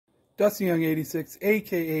Dusty Young 86,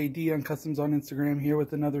 aka D Young Customs on Instagram, here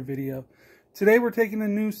with another video. Today we're taking a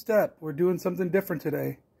new step. We're doing something different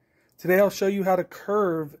today. Today I'll show you how to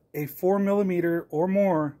curve a 4mm or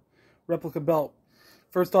more replica belt.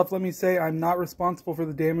 First off, let me say I'm not responsible for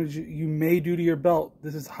the damage you may do to your belt.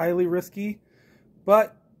 This is highly risky,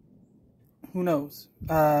 but who knows?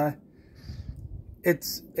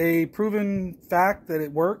 It's a proven fact that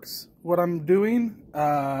it works, what I'm doing.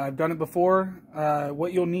 I've done it before.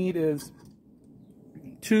 What you'll need is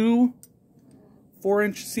 2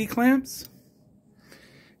 4-inch C-clamps,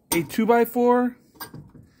 a 2x4,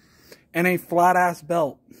 and a flat-ass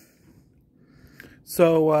belt.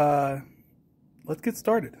 So, let's get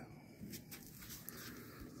started.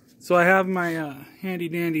 So I have my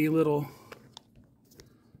handy-dandy little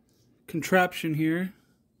contraption here.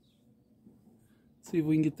 See if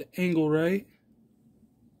we can get the angle right.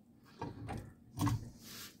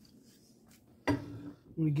 I'm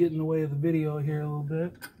going to get in the way of the video here a little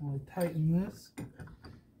bit. I'm going to tighten this.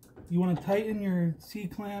 You want to tighten your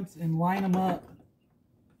C-clamps and line them up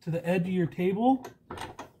to the edge of your table.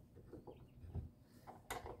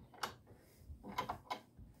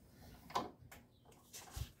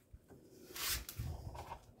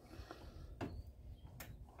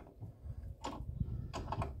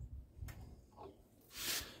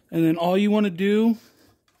 And then all you want to do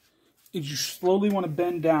is you slowly want to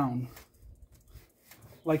bend down,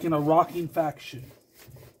 like in a rocking faction.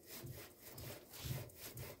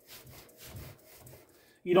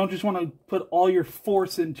 You don't just want to put all your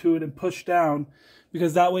force into it and push down,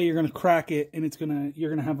 because that way you're going to crack it and you're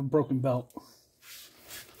going to have a broken belt.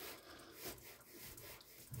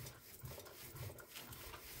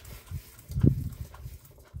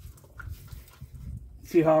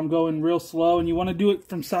 See how I'm going real slow, and you want to do it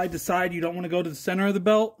from side to side. You don't want to go to the center of the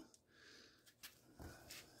belt.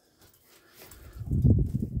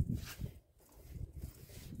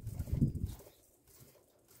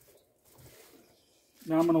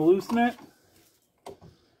 Now I'm going to loosen it.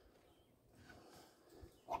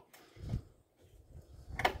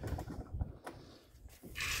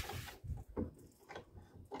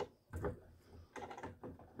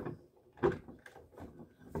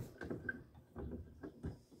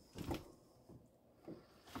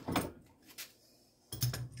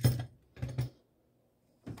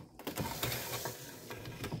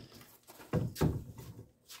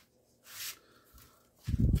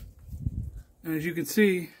 And as you can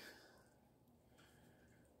see,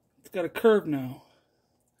 it's got a curve now.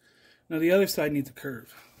 Now the other side needs a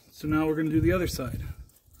curve. So now we're going to do the other side.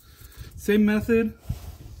 Same method.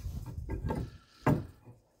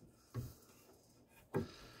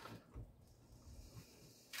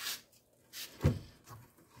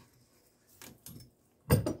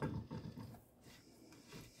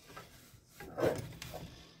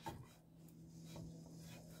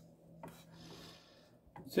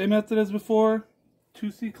 Same method as before. 2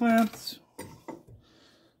 C-clamps,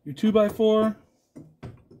 your 2x4.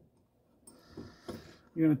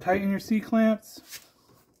 You're going to tighten your C-clamps.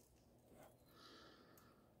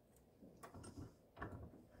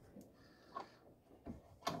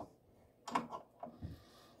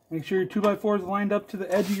 Make sure your 2x4 is lined up to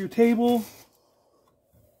the edge of your table.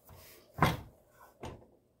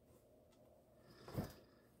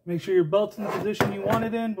 Make sure your belt's in the position you want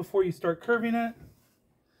it in before you start curving it.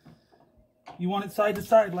 You want it side to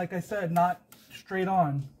side, like I said, not straight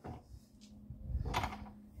on.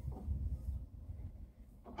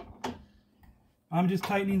 I'm just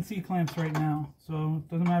tightening C-clamps right now, so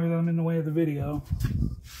it doesn't matter that I'm in the way of the video.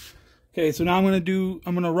 Okay, so now I'm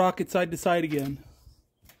gonna rock it side to side again.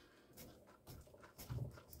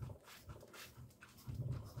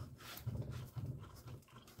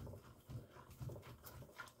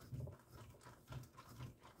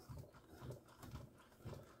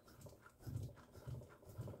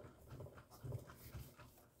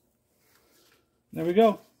 There we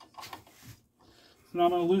go. So now I'm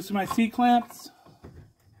going to loosen my C-clamps.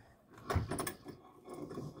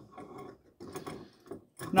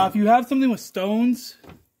 Now if you have something with stones,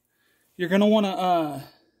 you're going to want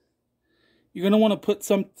to put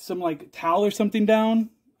some like towel or something down.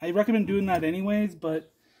 I recommend doing that anyways,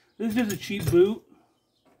 but this is just a cheap boot.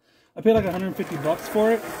 I paid like 150 bucks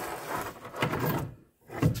for it.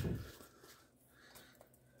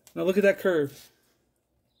 Now look at that curve.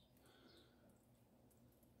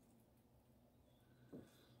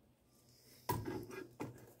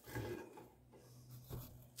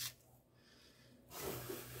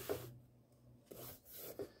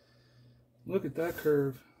 Look at that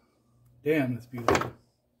curve. Damn, that's beautiful.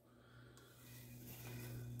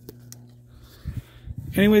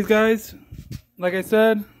 Anyways, guys, like I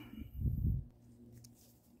said,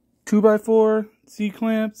 2x4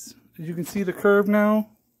 C-clamps. As you can see the curve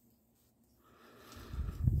now.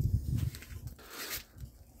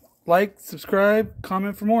 Like, subscribe,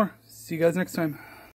 comment for more. See you guys next time.